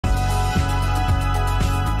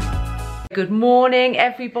Good morning,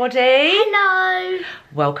 everybody. Hello.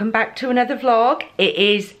 Welcome back to another vlog. It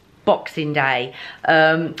is Boxing Day.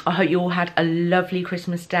 I hope you all had a lovely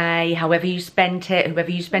Christmas day, however you spent it, whoever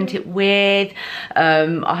you spent it with.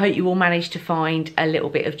 I hope you all managed to find a little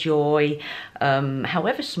bit of joy,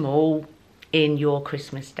 however small, in your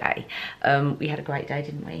Christmas day. We had a great day,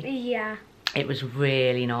 didn't we? Yeah. It was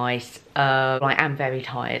really nice. I am very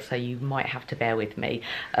tired, so you might have to bear with me.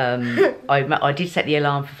 I did set the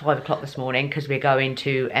alarm for 5 o'clock this morning because we're going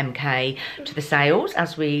to MK to the sales,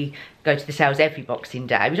 as we go to the sales every Boxing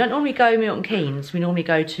Day. We don't normally go Milton Keynes, we normally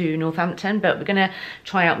go to Northampton, but we're going to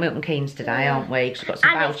try out Milton Keynes today, aren't we? Because we've got some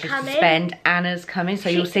Anna's vouchers coming. to spend. Anna's coming, so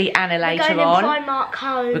you'll see Anna later We're going on. to Primark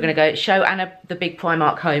home. We're going to go show Anna the big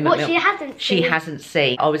Primark home. What she hasn't seen. She hasn't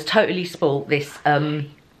seen. I was totally spoilt this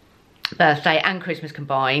birthday and Christmas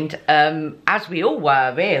combined, as we all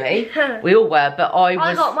were, really. We all were, but I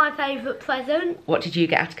got my favourite present. What did you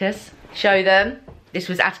get, Atticus? Show them. This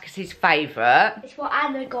was Atticus's favourite. It's what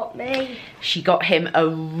Anna got me. She got him a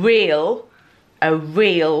real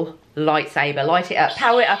lightsaber. Light it up.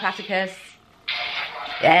 Power it up, Atticus.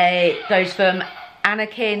 Yay. It goes from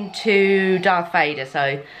Anakin to Darth Vader.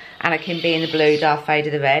 So Anakin being the blue, Darth Vader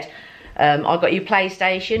the red. I got you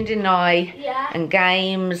PlayStation, didn't I? Yeah. And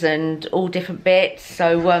games and all different bits.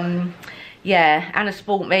 So, yeah, Anna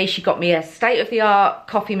spoilt me. She got me a state-of-the-art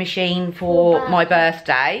coffee machine for my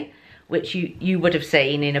birthday, which you would have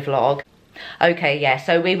seen in a vlog. Okay, yeah,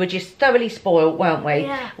 so we were just thoroughly spoiled, weren't we?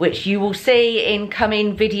 Yeah. Which you will see in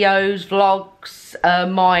coming videos, vlogs,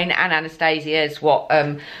 mine and Anastasia's, what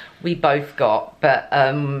we both got. But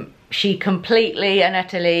she completely and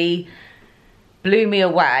utterly blew me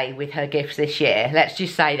away with her gifts this year, let's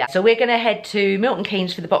just say that. So we're going to head to Milton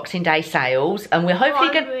Keynes for the Boxing Day sales, and we're hopefully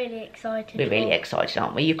going to... really excited. We're really excited,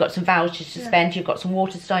 aren't we? You've got some vouchers to spend, you've got some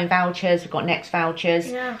Waterstone vouchers, we've got Next vouchers.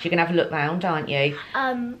 Yeah. So you're going to have a look round, aren't you?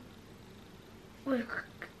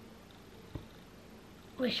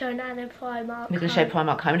 We're showing Anna Primark. We're going to show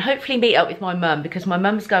Primark home and hopefully meet up with my mum, because my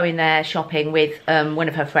mum's going there shopping with one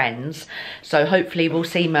of her friends. So hopefully we'll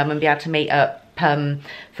see mum and be able to meet up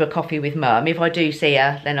for a coffee with mum. If I do see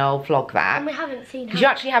her, then I'll vlog that. And we haven't seen her. Because you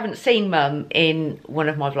actually haven't seen mum in one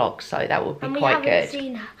of my vlogs, so that would be quite good. And we haven't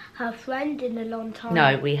seen her friend in a long time.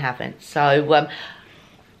 No, we haven't. So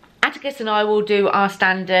Atticus and I will do our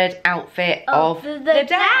standard outfit of the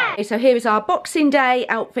day. So here is our Boxing Day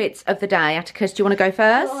outfits of the day. Atticus, do you want to go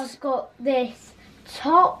first? So I've got this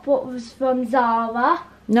top, what was from Zara.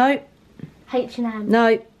 No. H&M.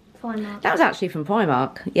 No. Primark. That was actually from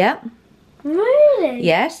Primark. Yeah. Really?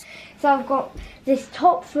 Yes. So I've got this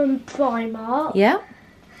top from Primark. Yeah.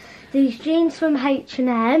 These jeans from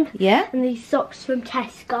H&M. Yeah. And these socks from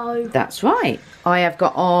Tesco. That's right. I have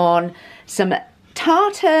got on some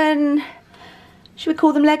tartan, should we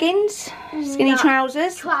call them leggings? Skinny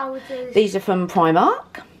trousers. Trousers. These are from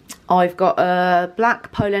Primark. I've got a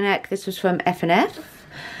black polo neck. This was from F&F.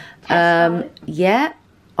 Yeah.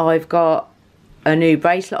 I've got a new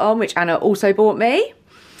bracelet on, which Anna also bought me,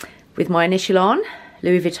 with my initial on,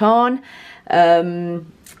 Louis Vuitton.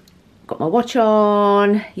 Got my watch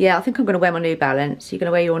on. Yeah, I think I'm going to wear my New Balance. You're going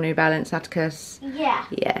to wear your New Balance, Atticus? Yeah.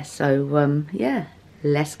 Yeah, so, yeah,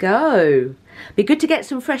 let's go. Be good to get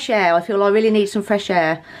some fresh air. I feel I really need some fresh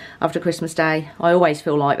air after Christmas Day. I always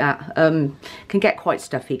feel like that. Can get quite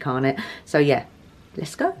stuffy, can't it? So, yeah,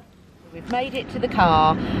 let's go. We've made it to the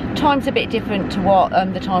car. Time's a bit different to what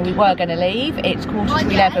the time we were going to leave. It's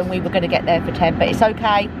 11:15. We were going to get there for 10, but it's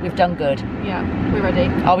okay. We've done good. Yeah, we're ready.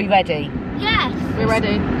 Are we ready? Yes. We're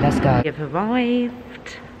ready. Let's go. We've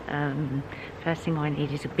arrived. First thing I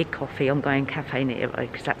need is a big coffee. I'm going Cafe Nero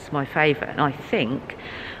because that's my favourite, and I think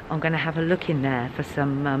I'm going to have a look in there for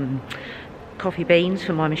some coffee beans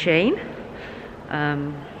for my machine,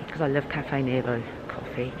 because I love Cafe Nero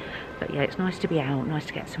coffee. But yeah, it's nice to be out, nice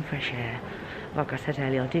to get some fresh air. Like I said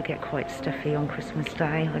earlier, I do get quite stuffy on Christmas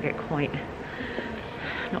Day. I get quite,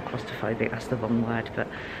 not claustrophobic, that's the wrong word, but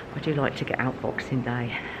I do like to get out Boxing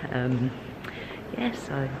Day. Yeah,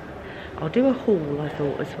 so I'll do a haul, I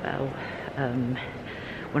thought, as well,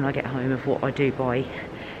 when I get home, of what I do buy,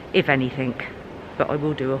 if anything. But I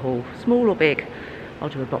will do a haul, small or big. I'll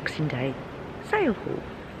do a Boxing Day sale haul.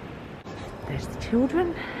 There's the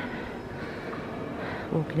children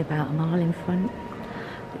walking about a mile in front,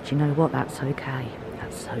 but you know what, that's okay.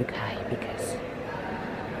 That's okay, because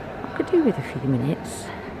I could do with a few minutes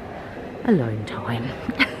alone time.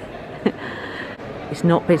 It's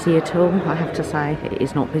not busy at all, I have to say. It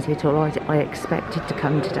is not busy at all. I expected to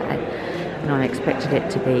come today, and I expected it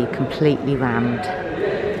to be completely rammed,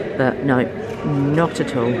 but no, not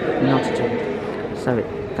at all, not at all. So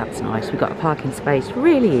That's nice. We've got a parking space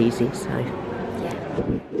really easy, so. Yeah.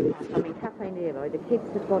 I'm in Cafe Nero. The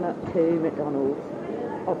kids have gone up to McDonald's.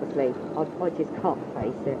 Obviously, I just can't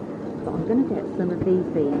face it. But I'm going to get some of these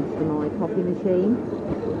beans for my coffee machine.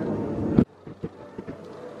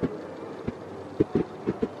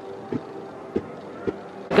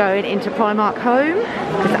 Going into Primark Home,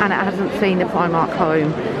 because Anna hasn't seen the Primark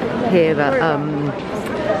Home here at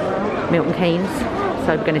Milton Keynes,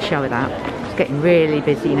 so we're going to show her that. It's getting really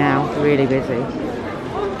busy now, really busy.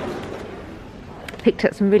 Picked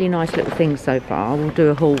up some really nice little things so far. We'll do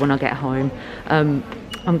a haul when I get home.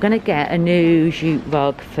 I'm going to get a new jute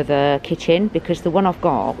rug for the kitchen, because the one I've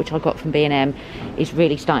got, which I got from B&M, is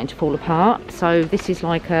really starting to fall apart. So this is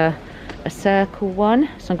like a circle one,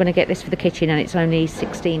 so I'm going to get this for the kitchen, and it's only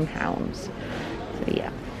 £16. So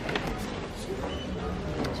yeah.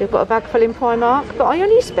 So we've got a bag full in Primark, but I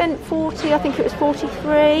only spent 40, I think it was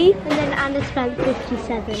 43. And then Anna spent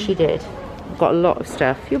 57. She did. I've got a lot of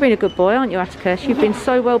stuff. You've been a good boy, aren't you, Atticus? You've been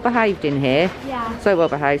so well behaved in here. Yeah. So well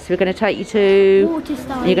behaved. So we're going to take you to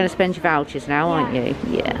Waterstones. You're going to spend your vouchers now, aren't you?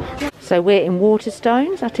 Yeah. So we're in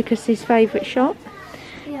Waterstones, Atticus's favourite shop.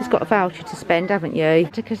 Yeah. He's got a voucher to spend, haven't you?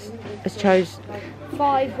 Atticus has chose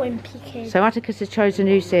 5 Wimpy Kids. So Atticus has chosen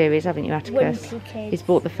a new series, haven't you, Atticus? Wimpy Kids. He's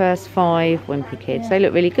bought the first 5 Wimpy Kids. Yeah. They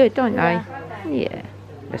look really good, don't they? Yeah. Yeah.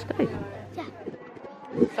 Let's go. Yeah.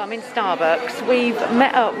 So I'm in Starbucks. We've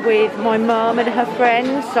met up with my mum and her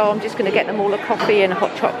friends, so I'm just going to get them all a coffee and a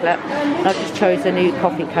hot chocolate. And I've just chose a new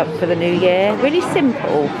coffee cup for the new year. Really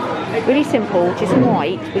simple, just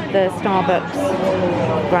white with the Starbucks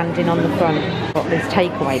branding on the front. Got this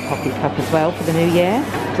takeaway coffee cup as well for the new year.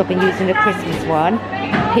 So I've been using a Christmas one.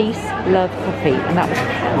 Peace, Love Coffee, and that was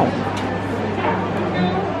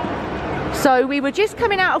 £1. So we were just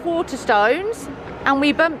coming out of Waterstones and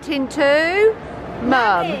we bumped into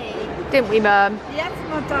Mum, didn't we, Mum? Yes,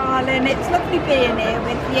 my darling. It's lovely being here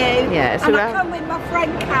with you. Yeah, so and I come with my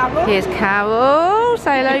friend Carol. Here's Carol.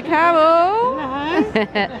 Say hello, Carol.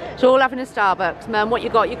 Hello. So all having a Starbucks, Mum. What you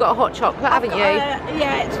got? You got a hot chocolate, haven't you?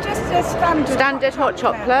 Yeah, it's just a standard hot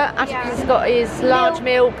chocolate. Atticus has got his large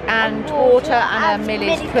milk and water and a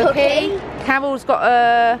Millie's cookie. Carol's got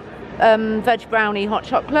a veg brownie hot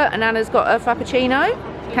chocolate, and Anna's got a frappuccino.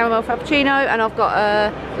 Caramel frappuccino, and I've got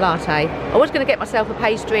a latte. I was going to get myself a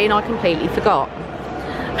pastry and I completely forgot.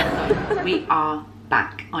 We are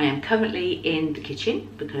back. I am currently in the kitchen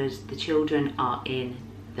because the children are in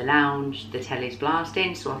the lounge, the telly's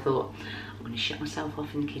blasting, so I thought I'm going to shut myself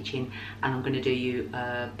off in the kitchen and I'm going to do you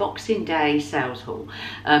a Boxing Day sales haul.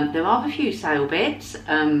 There are a few sale bits,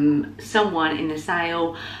 someone in the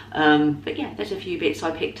sale, but yeah, there's a few bits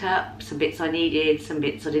I picked up, some bits I needed, some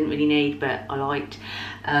bits I didn't really need but I liked.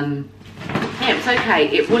 Yeah, it was okay.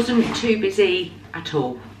 It wasn't too busy at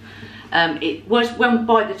all. It was,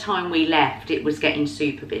 by the time we left, it was getting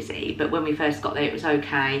super busy, but when we first got there it was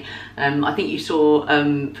okay. I think you saw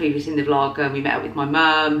previous in the vlog, we met up with my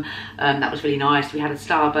mum. That was really nice. We had a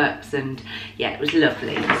Starbucks and yeah, it was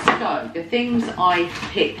lovely. So the things I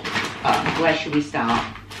picked up, where should we start?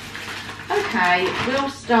 Okay, we'll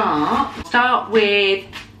start with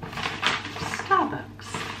Starbucks.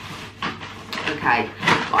 Okay,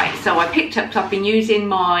 right, so I picked up, I've been using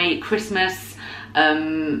my Christmas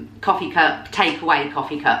coffee cup, takeaway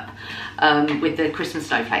coffee cup, with the Christmas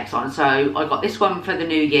snowflakes on. So I got this one for the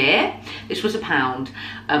new year. This was £1.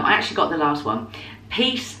 I actually got the last one.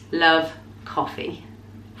 Peace, Love Coffee.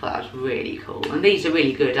 I thought that was really cool. And these are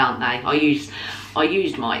really good, aren't they? I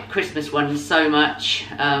used my Christmas ones so much.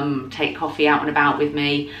 Take coffee out and about with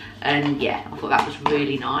me. And yeah, I thought that was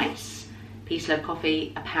really nice. Peace, Love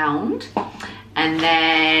Coffee, £1. And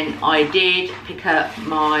then I did pick up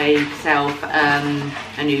myself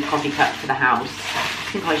a new coffee cup for the house.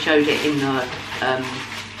 I think I showed it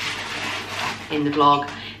in the vlog.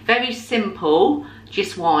 Very simple,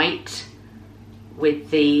 just white with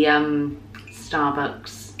the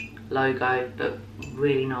Starbucks logo, but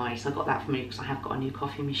really nice. I got that from you because I have got a new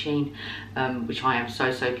coffee machine, which I am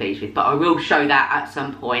so pleased with. But I will show that at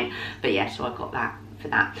some point. But yeah, so I got that for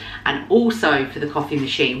that. And also for the coffee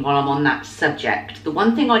machine, while I'm on that subject, the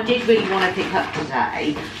one thing I did really want to pick up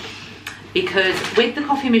today, because with the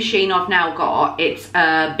coffee machine I've now got, it's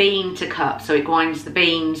a bean to cup, so it grinds the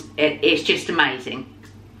beans. It's just amazing.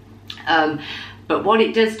 But what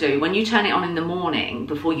it does do, when you turn it on in the morning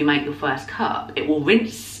before you make your first cup, it will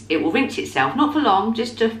rinse itself, not for long,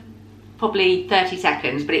 just to probably 30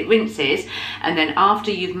 seconds, but it rinses, and then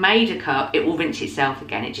after you've made a cup it will rinse itself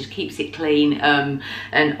again. It just keeps it clean, and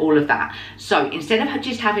all of that. So instead of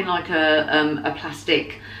just having like a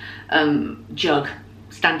plastic jug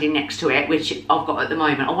standing next to it, which I've got at the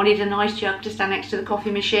moment. I wanted a nice jug to stand next to the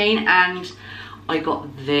coffee machine, and I got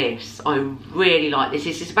this. I really like this.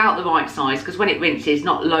 This is about the right size, because when it rinses,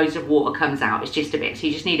 not loads of water comes out, it's just a bit. So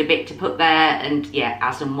you just need a bit to put there, and yeah,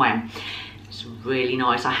 as and when. It's really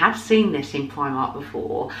nice. I have seen this in Primark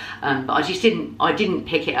before, but I didn't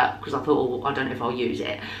pick it up because I thought, oh, I don't know if I'll use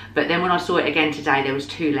it. But then when I saw it again today, there was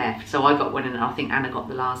 2 left, so I got one, and I think Anna got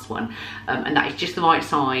the last one. And that is just the right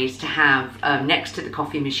size to have next to the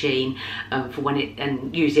coffee machine for when it,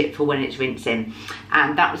 and use it for when it's rinsing.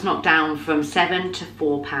 And that was knocked down from £7 to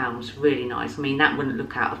 £4. Really nice. I mean, that wouldn't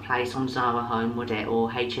look out of place on Zara Home, would it,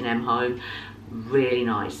 or H&M Home? Really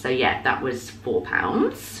nice. So yeah, that was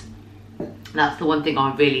 £4. That's the one thing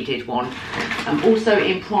I really did want. Also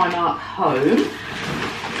in Primark Home,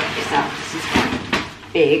 this is quite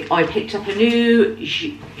big. I picked up a new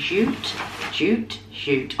jute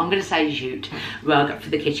I'm going to say jute rug for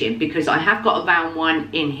the kitchen, because I have got a round one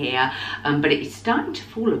in here, but it's starting to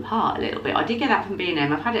fall apart a little bit. I did get that from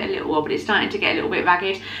B&M. I've had it a little while, but it's starting to get a little bit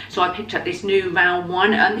ragged, so I picked up this new round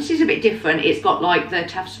one. This is a bit different. It's got like the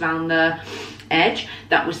tufts around the edge.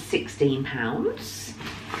 That was £16.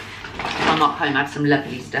 Primark Home had some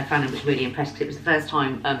lovely stuff. Anna was really impressed because it was the first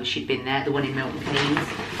time she'd been there, the one in Milton Keynes.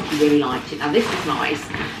 She really liked it. Now this was nice.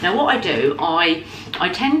 Now what I do, I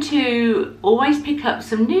tend to always pick up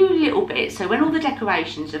some new little bits. So when all the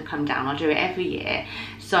decorations have come down, I do it every year.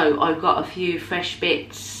 So I've got a few fresh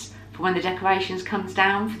bits for when the decorations comes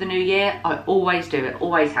down for the new year. I always do it,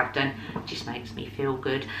 always have done. It just makes me feel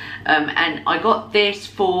good. And I got this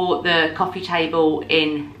for the coffee table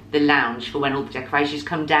in the lounge for when all the decorations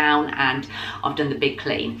come down, and I've done the big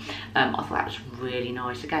clean. I thought that was really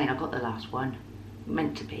nice. Again, I got the last one.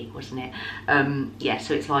 Meant to be, wasn't it? Yeah,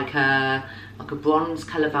 so it's like a bronze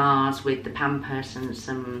colour vase with the pampas and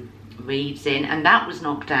some reeds in, and that was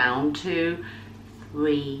knocked down to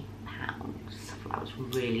 £3. That was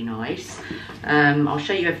really nice. I'll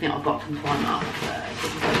show you everything I've got from Primark first.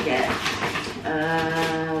 What else?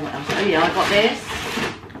 Oh yeah, I got this.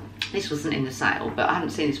 This wasn't in the sale, but I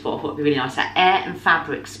hadn't seen this before. I thought it'd be really nice. That air and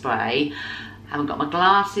fabric spray. Haven't got my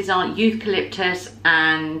glasses on. Eucalyptus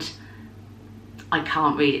and I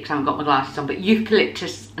can't read it because I haven't got my glasses on. But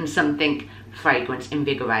eucalyptus and something fragrance,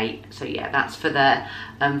 invigorate. So yeah, that's for the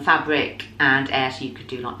fabric and air. So you could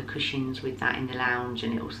do like the cushions with that in the lounge,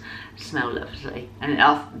 and it'll smell lovely. And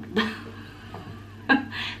it'll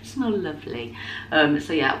smell lovely.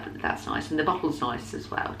 So yeah, that's nice, and the bottle's nice as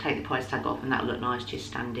well. Take the price tag off and that'll look nice just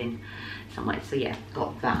standing somewhere. So yeah,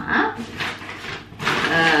 got that.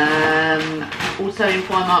 Also in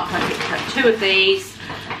Primark I picked up 2 of these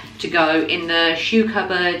to go in the shoe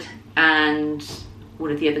cupboard and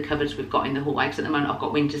all of the other cupboards we've got in the hallway, because at the moment I've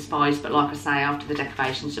got winter spice, but like I say, after the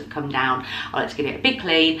decorations have come down, I like to give it a big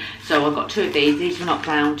clean. So I've got 2 of these. These were knocked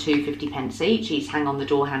down to 50p each. These hang on the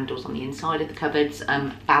door handles on the inside of the cupboards.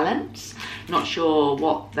 Balance. Not sure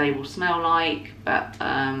what they will smell like, but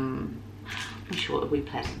I'm sure it'll be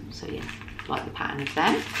pleasant. So yeah, like the pattern of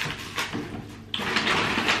them.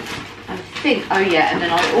 I think, oh yeah, and then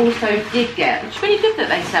I also did get, which is really good that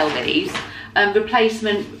they sell these,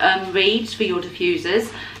 replacement reeds for your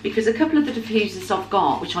diffusers, because a couple of the diffusers I've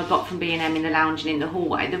got, which I got from B&M in the lounge and in the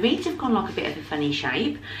hallway, the reeds have gone like a bit of a funny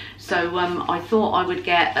shape. So I thought I would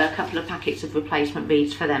get a couple of packets of replacement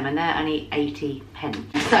reeds for them, and they're only 80p.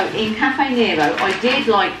 So in Cafe Nero, I did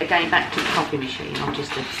like, again back to the coffee machine, I'm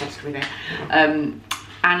just obsessed with it.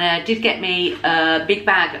 Anna did get me a big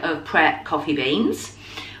bag of Pret coffee beans,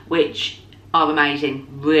 which are amazing,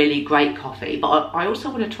 really great coffee. But I also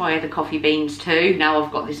want to try other coffee beans too, now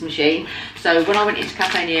I've got this machine. So when I went into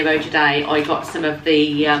Cafe Nero today, I got some of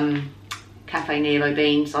the Cafe Nero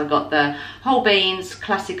beans. I got the whole beans,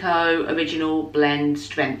 Classico, original blend,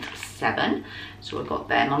 strength 7. So I got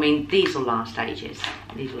them. I mean, these will last ages.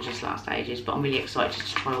 These will just last ages, but I'm really excited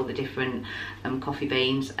to try all the different coffee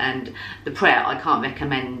beans. And the Pret, I can't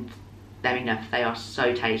recommend them enough. They are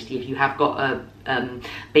so tasty. If you have got a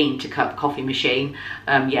bean to cup coffee machine,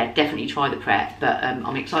 yeah, definitely try the Pret. But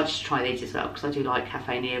I'm excited to try these as well, because I do like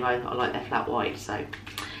Cafe Nero. I like their flat white. So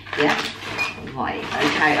yeah, right,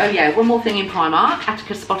 okay. Oh yeah, one more thing in Primark.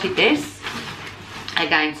 Atticus spotted this.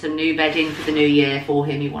 Again, some new bedding for the new year for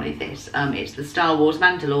him. He wanted this. It's the Star Wars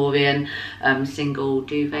Mandalorian single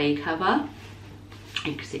duvet cover.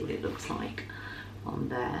 You can see what it looks like on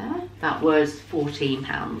there. That was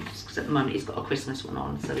 £14, because at the moment he's got a Christmas one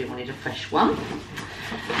on, so we wanted a fresh one.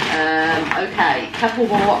 Okay, couple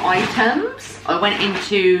more items. I went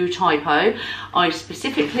into Typo. I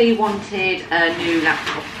specifically wanted a new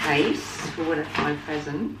laptop case for one of my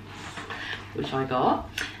presents, which I got.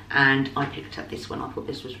 and I picked up this one. I thought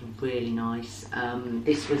this was really nice.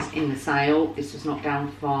 This was in the sale. This was knocked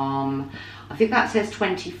down from, I think that says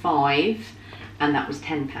 25, and that was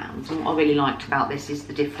 £10. And what I really liked about this is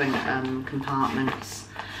the different compartments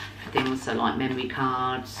for things, so like memory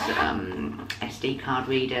cards, SD card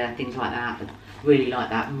reader, things like that. Really like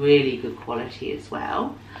that. Really good quality as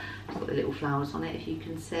well. It's got the little flowers on it, if you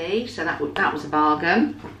can see. So that was a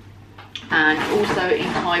bargain. And also in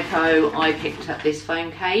Typo, I picked up this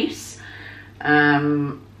phone case.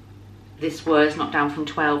 This was knocked down from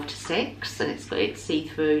 12 to 6, and it's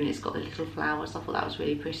see-through, and it's got the little flowers. I thought that was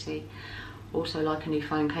really pretty. Also like a new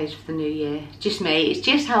phone case for the new year. Just me, it's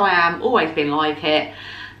just how I am, always been like it.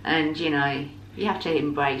 And you know, you have to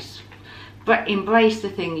embrace the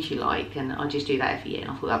things you like, and I just do that every year,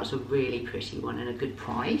 and I thought that was a really pretty one and a good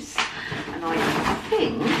price. And I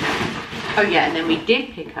think, oh yeah, and then we did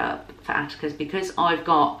pick up for Atticus, because I've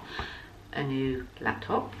got a new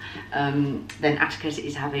laptop, then Atticus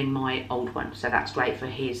is having my old one, so that's great for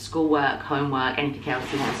his schoolwork, homework, anything else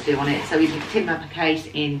he wants to do on it. So we picked him up a case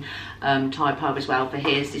in Typo as well for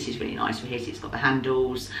his. This is really nice for his. It's got the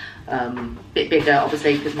handles, bit bigger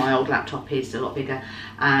obviously because my old laptop is a lot bigger,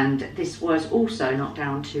 and this was also knocked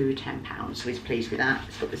down to £10, so he's pleased with that.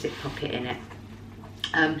 It's got the zip pocket in it.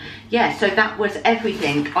 Yeah, so that was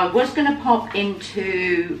everything. I was going to pop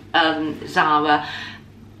into Zara,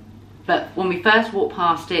 but when we first walked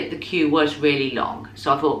past it, the queue was really long.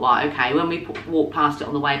 So I thought, right, okay, when we walk past it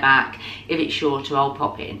on the way back, if it's shorter, I'll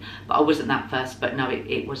pop in. But I wasn't that fussed, but no,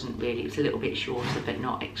 it wasn't really. It was a little bit shorter, but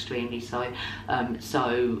not extremely so.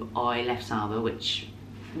 So I left Zara, which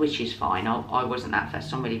is fine. I wasn't that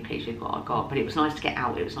fussed. I'm really pleased with what I got. But it was nice to get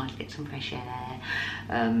out. It was nice to get some fresh air.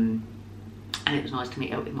 And it was nice to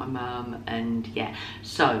meet up with my mum, and yeah.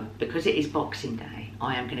 So because it is Boxing Day,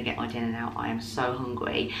 I am going to get my dinner now. I am so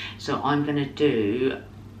hungry, so I'm going to do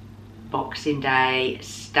Boxing Day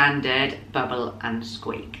standard bubble and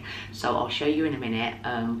squeak. So I'll show you in a minute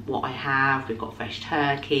what I have. We've got fresh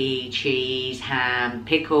turkey, cheese, ham,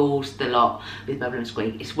 pickles, the lot with bubble and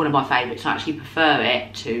squeak. It's one of my favourites. I actually prefer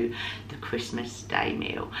it to the Christmas Day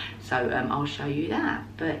meal. So I'll show you that.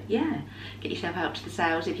 But yeah, get yourself out to the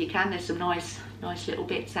sales if you can. There's some nice little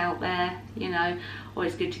bits out there, you know,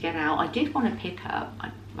 always good to get out. I did want to pick up,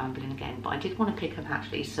 I'm rambling again, but I did want to pick up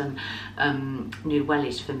actually some new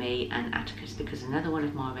wellies for me and Atticus, because another one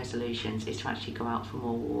of my resolutions is to actually go out for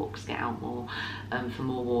more walks, get out more for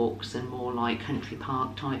more walks and more like country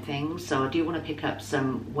park type things. So I do want to pick up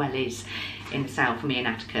some wellies in the sale for me and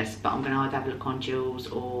Atticus, but I'm going to either have a look on Jules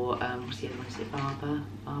or what's the other one, is it Barber?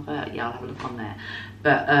 Yeah, I'll have a look on there.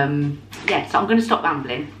 But yeah, so I'm going to stop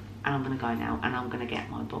rambling and I'm going to go now, and I'm going to get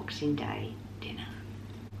my Boxing Day dinner.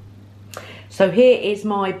 So here is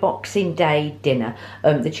my Boxing Day dinner.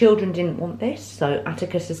 The children didn't want this, so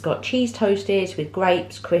Atticus has got cheese toasties with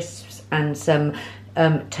grapes, crisps and some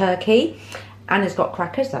turkey. Anna's got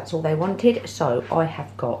crackers, that's all they wanted. So I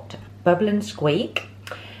have got bubble and squeak,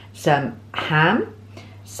 some ham,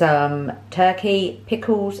 some turkey,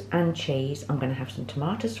 pickles and cheese. I'm going to have some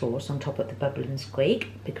tomato sauce on top of the bubble and squeak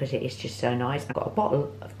because it is just so nice. I've got a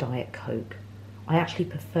bottle of Diet Coke. I actually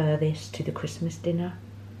prefer this to the Christmas dinner.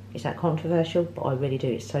 Is that controversial? But I really do,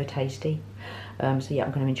 it's so tasty. So yeah,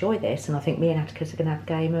 I'm going to enjoy this, and I think me and Atticus are going to have a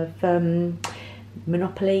game of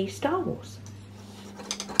Monopoly Star Wars.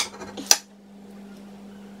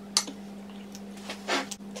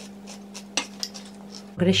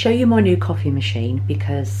 I'm going to show you my new coffee machine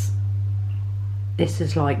because this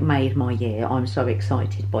has like made my year. I'm so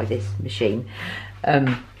excited by this machine.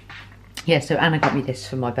 Yeah, so Anna got me this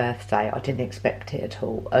for my birthday. I didn't expect it at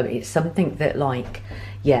all. It's something that like,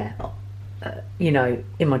 yeah, you know,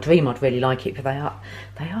 in my dream I'd really like it, but they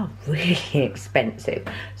are really expensive.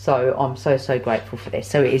 So I'm so grateful for this.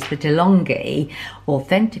 So it is the DeLonghi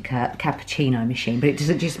Authentica cappuccino machine, but it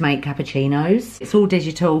doesn't just make cappuccinos. It's all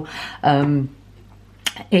digital.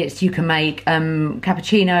 You can make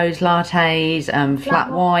cappuccinos, lattes,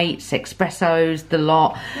 flat whites, espressos, the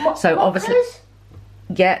lot. So obviously,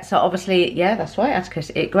 yeah, that's right,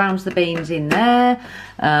 Atticus. It grounds the beans in there.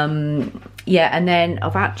 Yeah, and then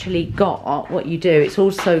I've actually got what you do. It's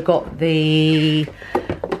also got the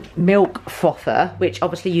milk frother, which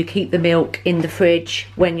obviously you keep the milk in the fridge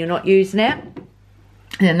when you're not using it.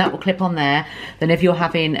 And then that will clip on there. Then if you're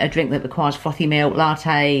having a drink that requires frothy milk,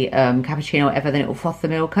 latte, cappuccino, whatever, then it will froth the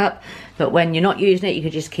milk up. But when you're not using it, you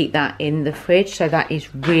can just keep that in the fridge. So that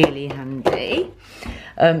is really handy.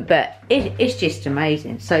 but it's just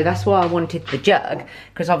amazing. So that's why I wanted the jug,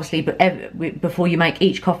 because obviously before you make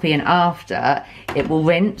each coffee and after, it will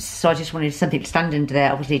rinse. So I just wanted something to stand under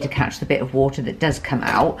there, obviously, to catch the bit of water that does come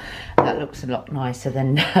out. That looks a lot nicer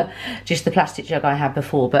than just the plastic jug I had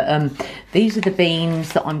before. But these are the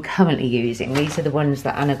beans that I'm currently using. These are the ones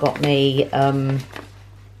that Anna got me.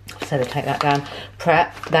 So to take that down,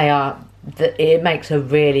 Pret. They are. It makes a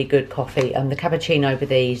really good coffee. The cappuccino with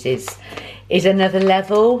these is another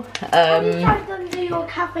level. Have you tried them to your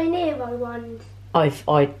Cafe Nero ones?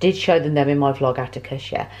 I did show them in my vlog,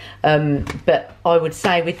 Atticus, yeah. But I would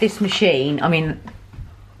say with this machine, I mean,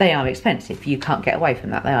 they are expensive. You can't get away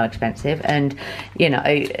from that. They are expensive, and you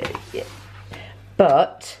know,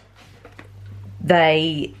 but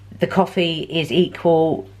the coffee is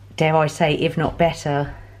equal, dare I say, if not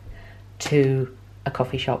better, to a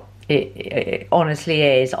coffee shop. It honestly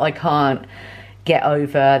is. I can't get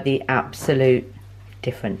over the absolute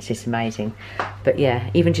difference. It's amazing. But yeah,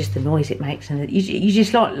 even just the noise it makes, and you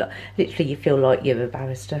just like literally you feel like you're a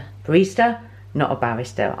barista, not a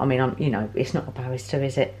barista. I mean, you know, it's not a barista,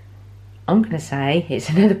 is it? I'm gonna say it's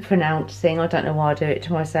another pronounced thing. I don't know why I do it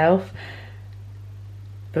to myself.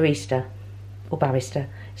 Barista or barista.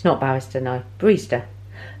 It's not barista, no, barista.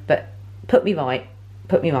 But put me right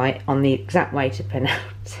on the exact way to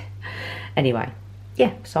pronounce it. Anyway,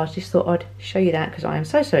 yeah, so I just thought I'd show you that because I am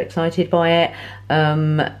so excited by it.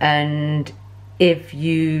 And if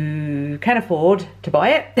you can afford to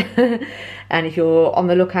buy it, and if you're on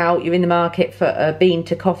the lookout, you're in the market for a bean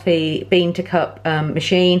to cup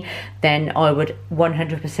machine, then I would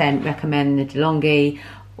 100% recommend the DeLonghi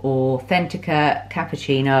Authentica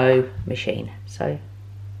cappuccino machine. So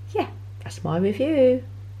yeah, that's my review.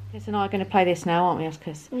 Chris and I are going to play this now, aren't we,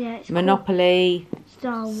 Atticus? Yeah, it's Monopoly.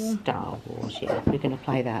 Star Wars. Star Wars, yeah. We're going to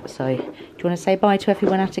play that. So, do you want to say bye to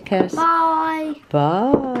everyone, Atticus? Bye.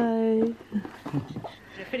 Bye.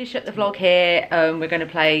 To finish up the vlog here, we're going to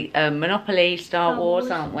play Monopoly Star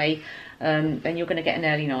Wars, aren't we? And you're going to get an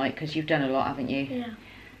early night because you've done a lot, haven't you? Yeah.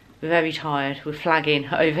 We're very tired. We're flagging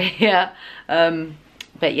over here.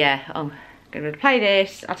 But yeah, I'm going to play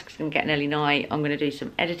this. Atticus is going to get an early night. I'm going to do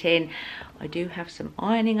some editing. I do have some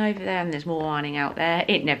ironing over there, and there's more ironing out there.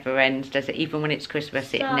 It never ends, does it? Even when it's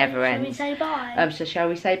Christmas, it never ends. Shall we say bye? So shall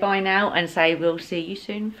we say bye now and say we'll see you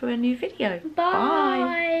soon for a new video?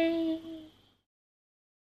 Bye.